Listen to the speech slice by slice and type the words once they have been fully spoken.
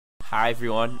Hi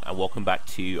everyone, and welcome back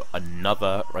to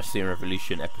another Wrestling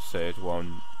Revolution episode. We're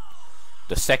on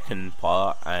the second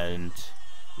part, and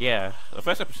yeah, the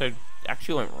first episode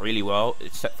actually went really well,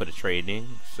 except for the training.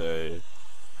 So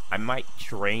I might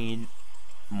train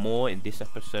more in this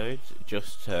episode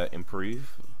just to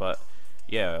improve. But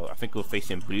yeah, I think we're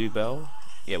facing Bluebell.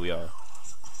 Yeah, we are.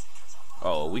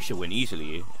 Oh, we should win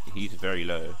easily. He's very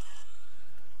low,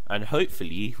 and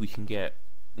hopefully we can get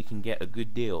a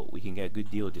good deal. We can get a good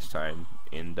deal this time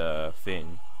in the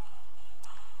thing.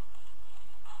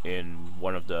 In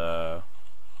one of the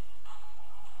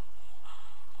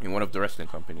wrestling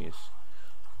companies.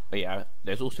 But yeah,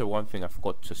 there's also one thing I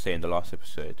forgot to say in the last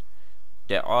episode.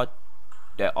 There are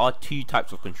two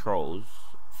types of controls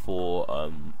for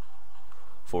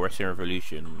Wrestling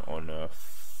Revolution on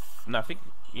no, I think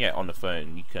yeah, on the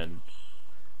phone. You can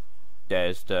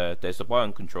there's the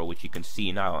button control which you can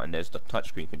see now, and there's the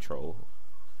touchscreen control.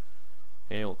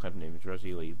 Hey, what kind of name is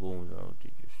Rosie? Were you born? Oh,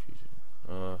 did you just use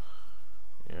it?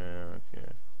 Yeah,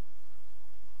 okay.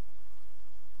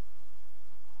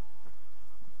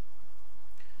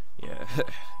 Yeah.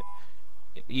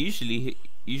 usually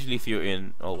if you're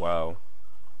in, oh wow,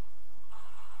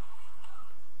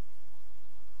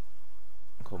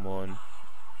 come on.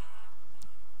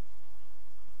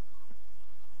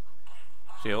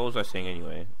 So yeah, what was I saying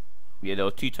anyway? Yeah, there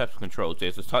were two types of controls.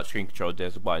 There's the touchscreen control.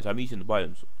 There's the buttons. I'm using the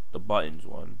buttons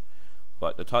one,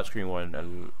 but the touchscreen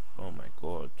one. Oh my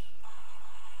god!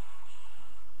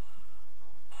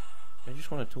 I just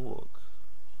want to talk.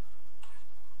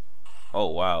 Oh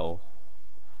wow!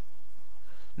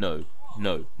 No,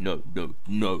 no, no, no,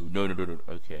 no, no, no, no, no.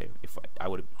 Okay, if I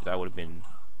would have, that would have been.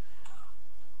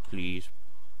 Please,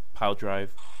 power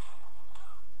drive.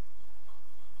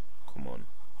 Come on.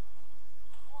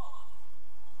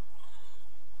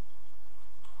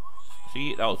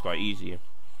 See, that was quite easy.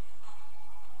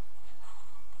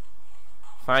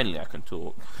 Finally, I can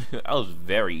talk. That was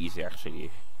very easy,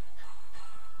 actually.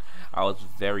 I was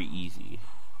very easy.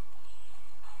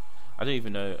 I don't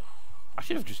even know. I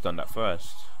should have just done that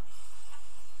first.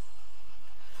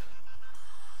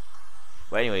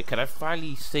 But anyway, can I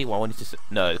finally say what I wanted to say?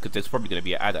 No, because there's probably going to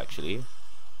be an ad, actually.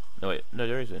 No, wait. No,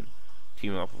 there isn't.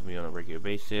 Teaming up with me on a regular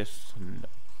basis.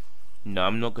 No,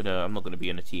 I'm not gonna be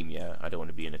in a team yet. I don't want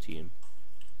to be in a team.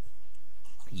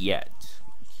 Yet.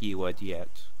 Keyword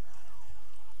yet.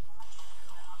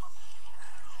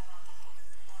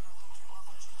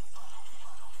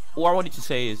 All I wanted to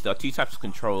say is there are two types of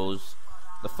controls.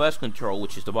 The first control,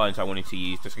 which is the buttons I wanted to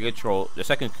use. The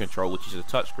second control, which is the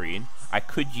touchscreen, I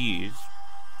could use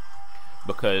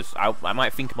because I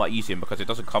might think about using because it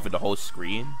doesn't cover the whole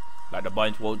screen. Like the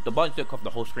buttons, well, the buttons don't cover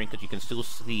the whole screen because you can still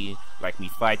see like me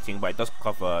fighting, but it does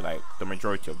cover like the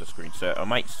majority of the screen. So I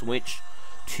might switch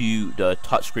to the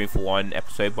touchscreen for one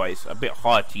episode, but it's a bit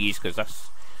hard to use because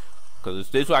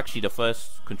those were actually the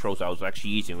first controls I was actually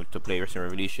using to play Wrestling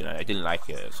Revolution, and I didn't like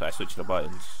it, so I switched to the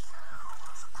buttons.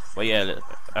 But yeah,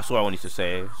 that's what I wanted to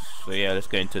say. So yeah, let's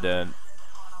get into the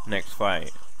next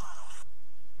fight.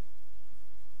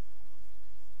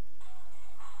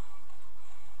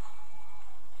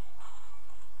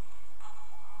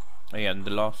 Oh yeah, in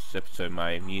the last episode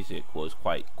my music was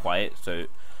quite quiet, so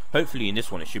hopefully in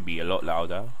this one it should be a lot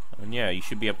louder. And yeah, you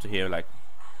should be able to hear like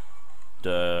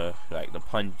the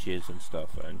punches and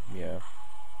stuff, and yeah,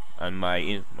 and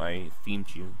my theme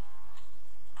tune.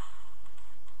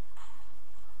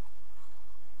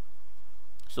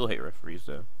 Still hate referees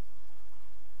though.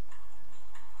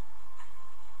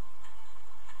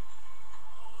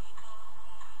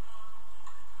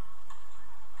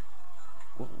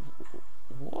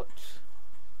 What?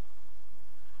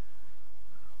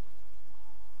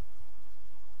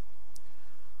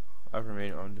 I've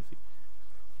remained undefeated.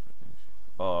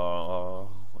 Oh,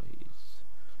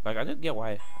 like I don't get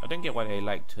why they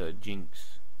like to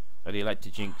jinx. Or they like to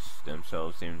jinx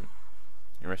themselves in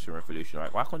Wrestling Revolution.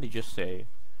 Like, why can't they just say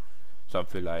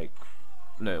something like,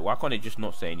 no? Why can't they just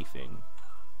not say anything?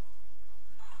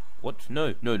 What?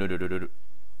 No, no, no, no, no, no, no.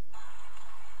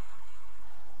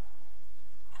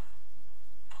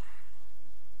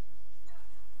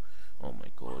 Oh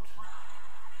my god.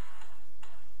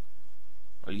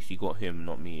 At least you got him,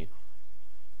 not me.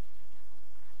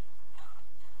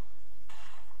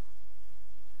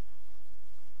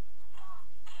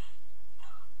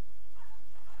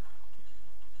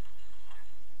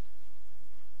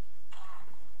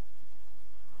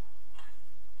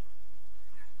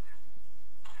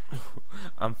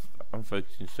 I'm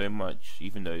focusing so much,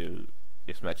 even though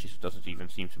this match just doesn't even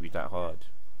seem to be that hard.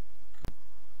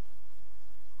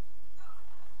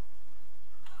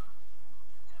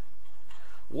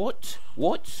 What?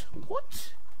 What?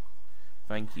 What?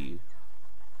 Thank you.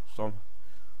 Some.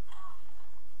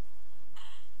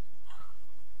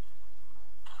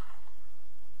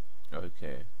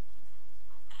 Okay.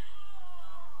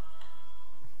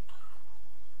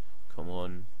 Come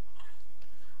on.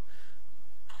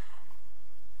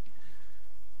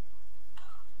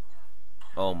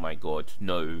 Oh my god,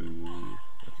 no.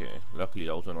 Okay, luckily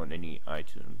I wasn't on any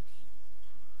items.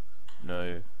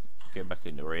 No, get back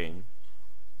in the ring.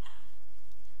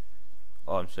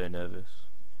 Oh, I'm so nervous.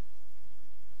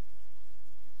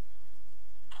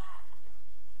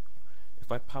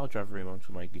 If I power drive him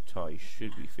onto my guitar, he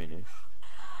should be finished.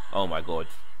 Oh my god.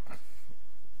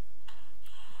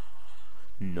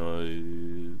 No.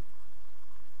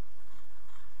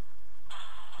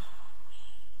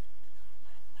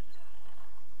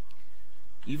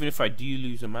 Even if I do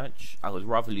lose a match, I would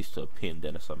rather lose to a pin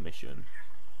than a submission.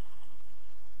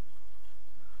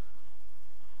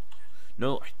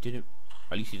 No, I didn't.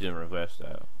 At least he didn't reverse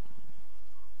that.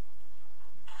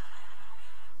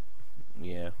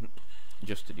 Yeah,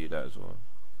 just to do that as well.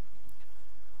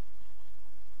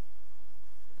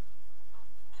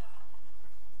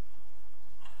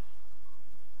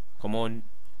 Come on,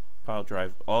 power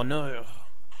drive. Oh no!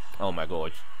 Oh my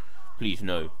god! Please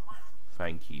no.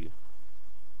 Thank you.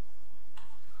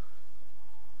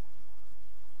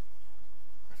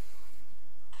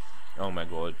 Oh my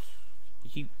god!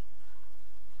 He.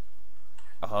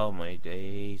 Oh my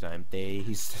days! I'm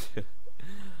dazed.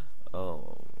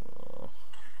 Oh.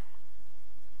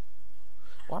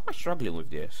 Why am I struggling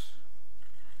with this?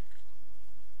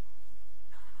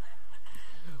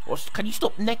 Can you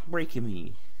stop neck breaking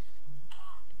me?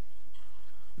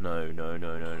 No, no,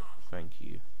 no, no. Thank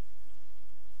you.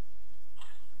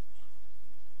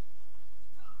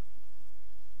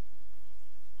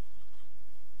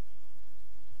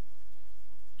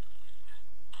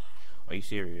 Are you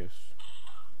serious?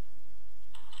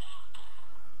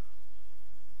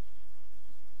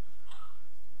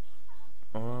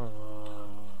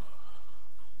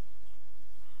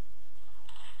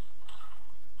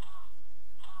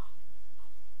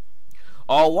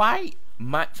 Oh, why?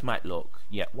 Max Matlock.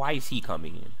 Yeah, why is he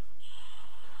coming in?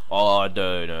 Oh,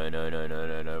 no, no, no, no, no,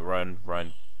 no, no. Run,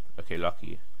 run. Okay,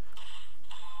 lucky.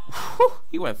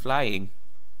 He went flying.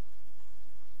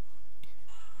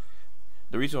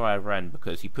 The reason why I ran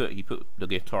because he put the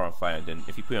guitar on fire, and then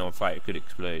if he put it on fire, it could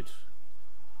explode.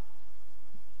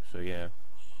 So yeah.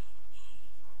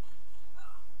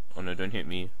 Oh no! Don't hit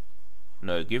me.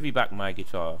 No, give me back my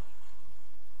guitar.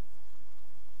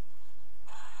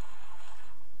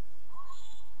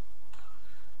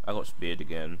 I got speared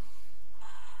again.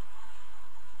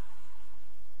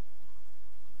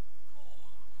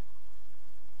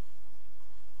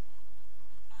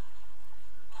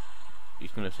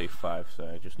 He's gonna say 5, so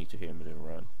I just need to hit him and then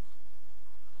run.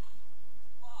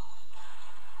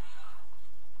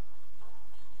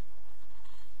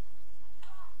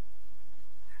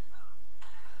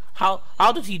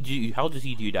 How does he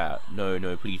do that? No,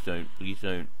 no, please don't, please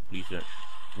don't, please don't.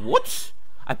 What?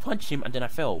 I punched him and then I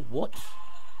fell. What?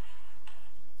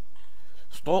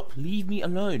 Stop, leave me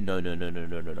alone. No, no, no, no,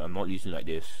 no, no, no. I'm not losing like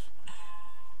this.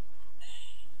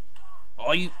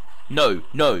 Are you? No,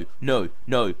 no, no,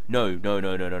 no, no, no, no,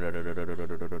 no, no, no, no, no,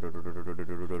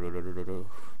 no, no.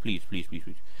 Please, please, please,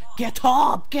 please. Get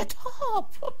up! Get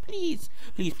up! Please,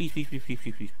 please, please, please, please, please,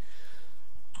 please, please.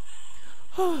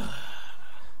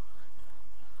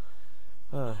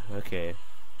 Okay.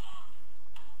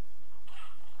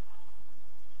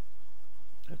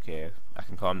 Okay, I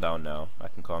can calm down now. I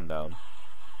can calm down.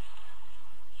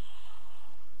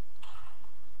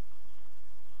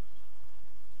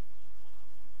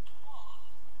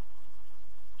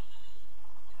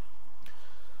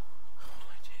 Oh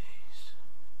my days.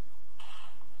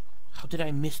 How did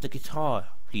I miss the guitar?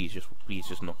 Please just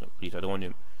knock it. Please, I don't want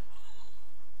him.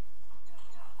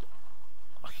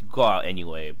 I can go out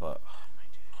anyway, but oh my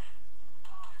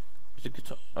days. Is the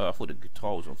guitar? I thought the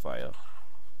guitar was on fire.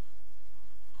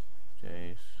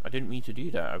 Jeez. I didn't mean to do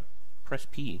that. I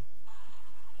pressed P.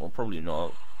 Well, probably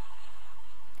not.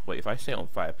 Wait, if I set it on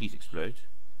fire, please explode.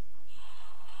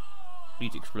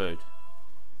 Please explode.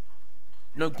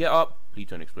 No, get up. Please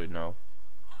don't explode now.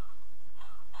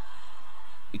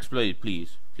 Explode,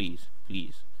 please. Please.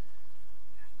 Please.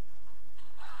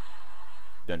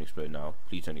 Don't explode now.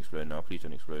 Please don't explode now. Please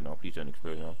don't explode now. Please don't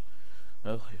explode now.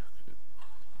 Oh.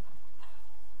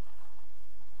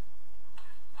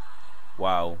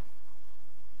 Wow.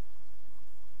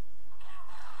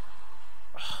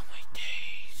 Oh my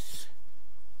days.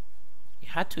 It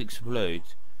had to explode.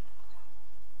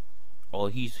 Oh,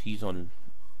 he's on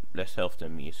less health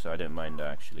than me, so I don't mind that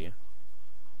actually.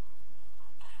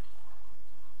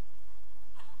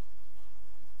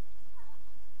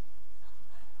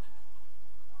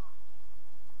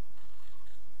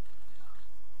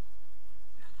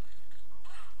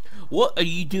 What are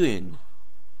you doing?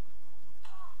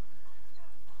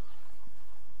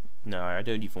 No, I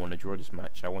don't even want to draw this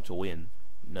match. I want to win.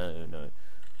 No, no.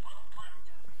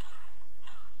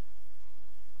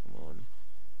 Come on.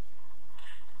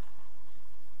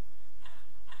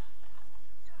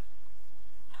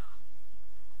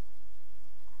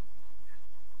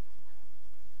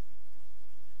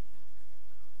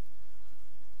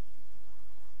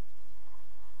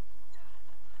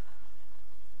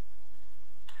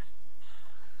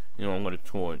 You know, I'm going to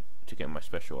taunt to get my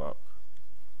special up.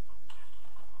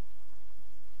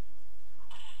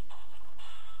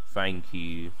 Thank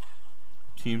you.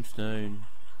 Tombstone.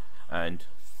 And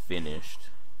finished.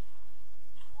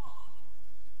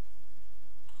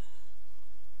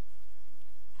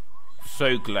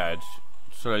 So glad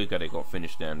it got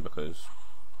finished then, because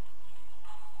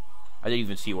I didn't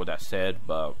even see what that said,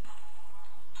 but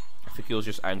I think he was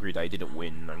just angry that I didn't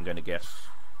win, I'm gonna guess.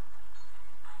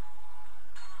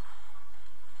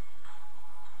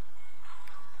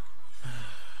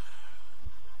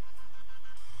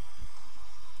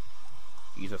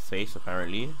 He's a face,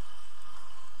 apparently.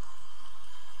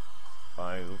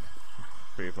 I'll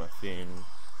prove my thing.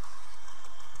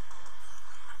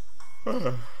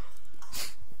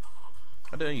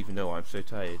 I don't even know why I'm so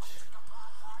tired.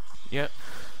 Yep,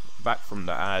 back from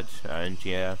the ad, and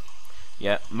yeah,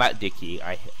 Matt Dickey,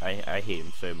 I hate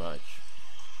him so much.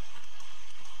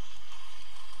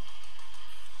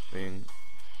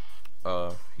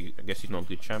 I guess he's not a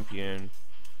good champion.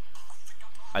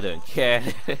 I don't care.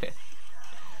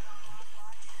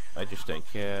 I just don't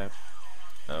care.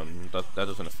 That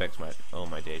doesn't affect my. Oh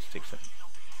my days,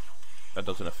 that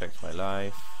doesn't affect my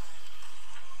life.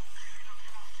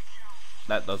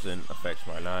 That doesn't affect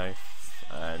my life,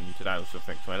 and that doesn't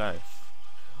affect my life.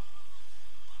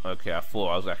 Okay, I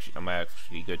thought I might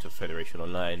actually go to Federation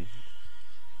Online.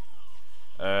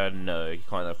 No, you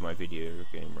can't have my video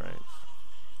game rights.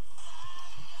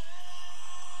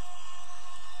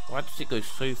 Why does it go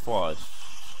so fast?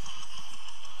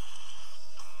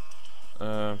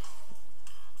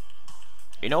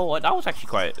 You know what? That was actually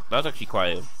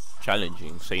quite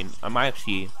challenging. So I might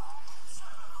actually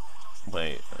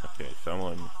wait. Okay, so I'm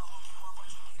on.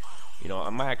 You know, I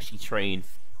might actually train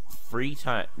 3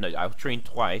 times. No, I'll train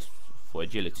twice for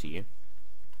agility.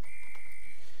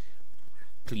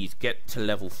 Please get to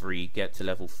level 3. Get to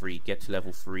level 3. Get to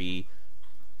level 3.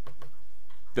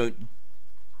 Don't.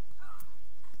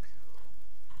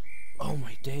 Oh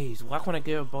my days! Why can't I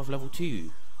get above level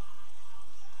 2?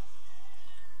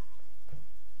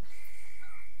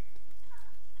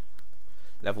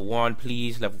 Level 1,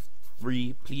 please. Level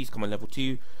 3, please. Come on, level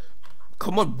 2.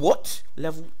 Come on, what?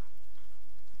 Level...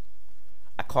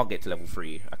 I can't get to level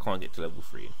 3. I can't get to level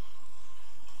 3.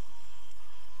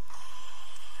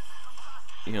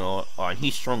 You know, oh, and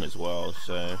he's strong as well,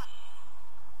 so...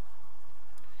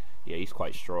 Yeah, he's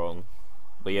quite strong.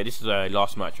 But yeah, this is the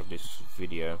last match of this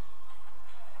video.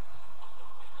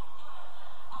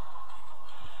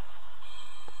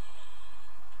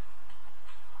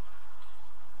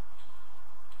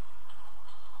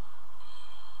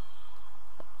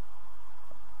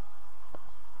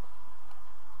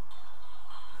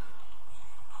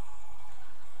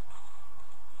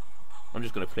 I'm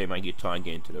just gonna play my guitar and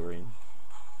get into the ring.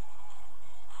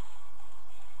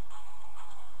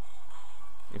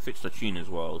 It fits the tune as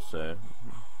well, so.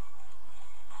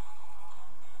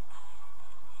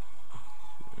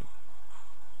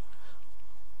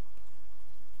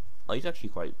 Oh, he's actually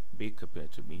quite big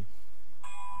compared to me.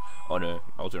 Oh no,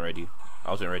 I wasn't ready.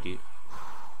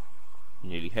 He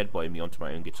nearly headbutted me onto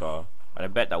my own guitar, and I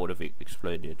bet that would have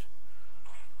exploded.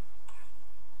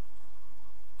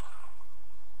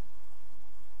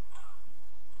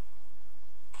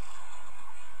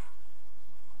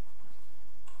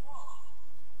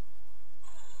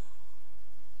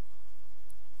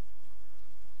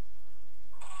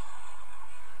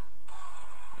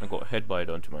 I got headbutted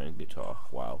onto my own guitar.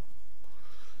 Wow.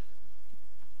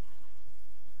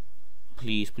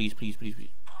 Please, please, please, please,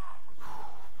 please.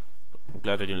 I'm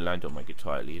glad I didn't land on my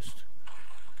guitar at least.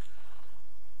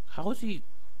 How is he?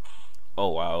 Oh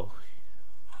wow.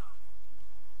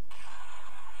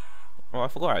 Oh, I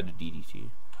forgot I had the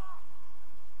DDT.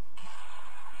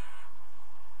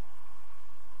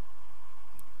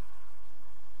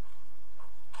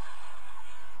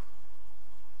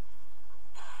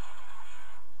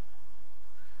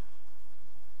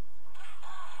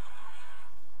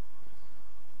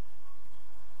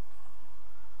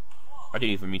 I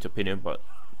didn't even mean to pin him, but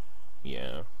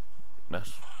yeah,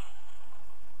 that's.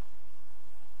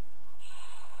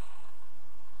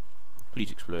 Please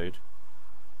explode.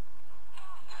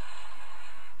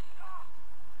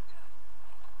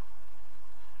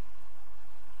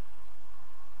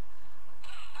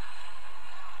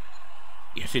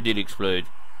 Yes, it did explode.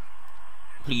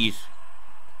 Please.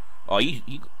 Oh,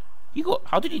 you got.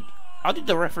 How did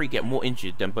the referee get more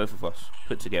injured than both of us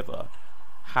put together?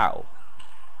 How?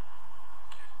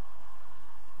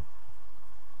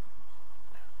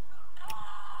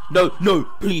 No, no,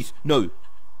 please, no.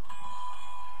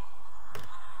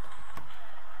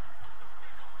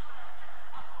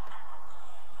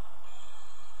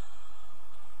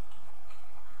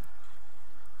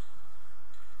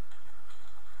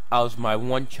 That was my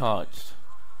one chance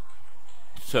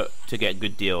to get a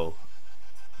good deal,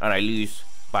 and I lose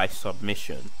by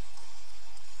submission.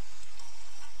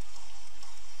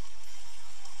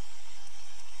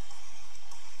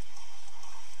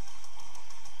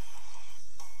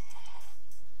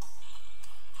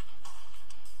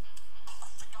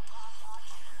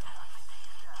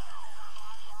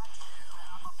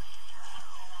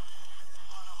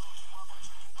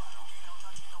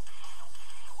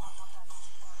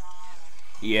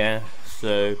 Yeah,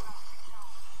 so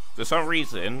for some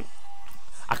reason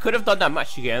I could have done that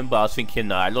match again, but I was thinking,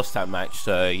 nah, I lost that match,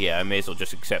 so yeah, I may as well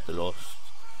just accept the loss.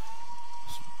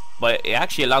 But it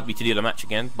actually allowed me to do the match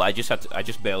again, but I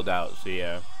just bailed out, so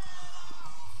yeah.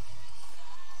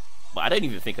 But I don't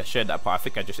even think I shared that part. I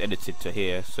think I just edited to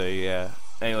here, so yeah.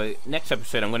 Anyway, next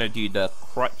episode I'm gonna do the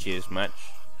crutches match.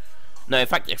 No, in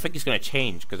fact, I think it's gonna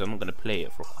change because I'm not gonna play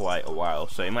it for quite a while,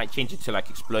 so it might change it to like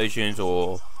explosions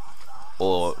or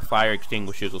fire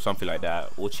extinguishers or something like that,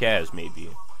 or chairs maybe.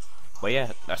 But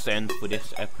yeah, that's the end for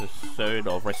this episode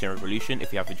of Wrestling Revolution.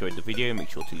 If you have enjoyed the video, make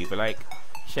sure to leave a like,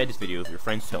 share this video with your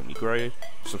friends to help me grow,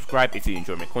 subscribe if you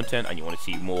enjoy my content and you want to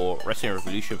see more Wrestling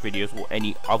Revolution videos or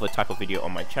any other type of video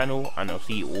on my channel, and I'll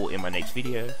see you all in my next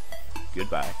video.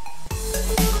 Goodbye.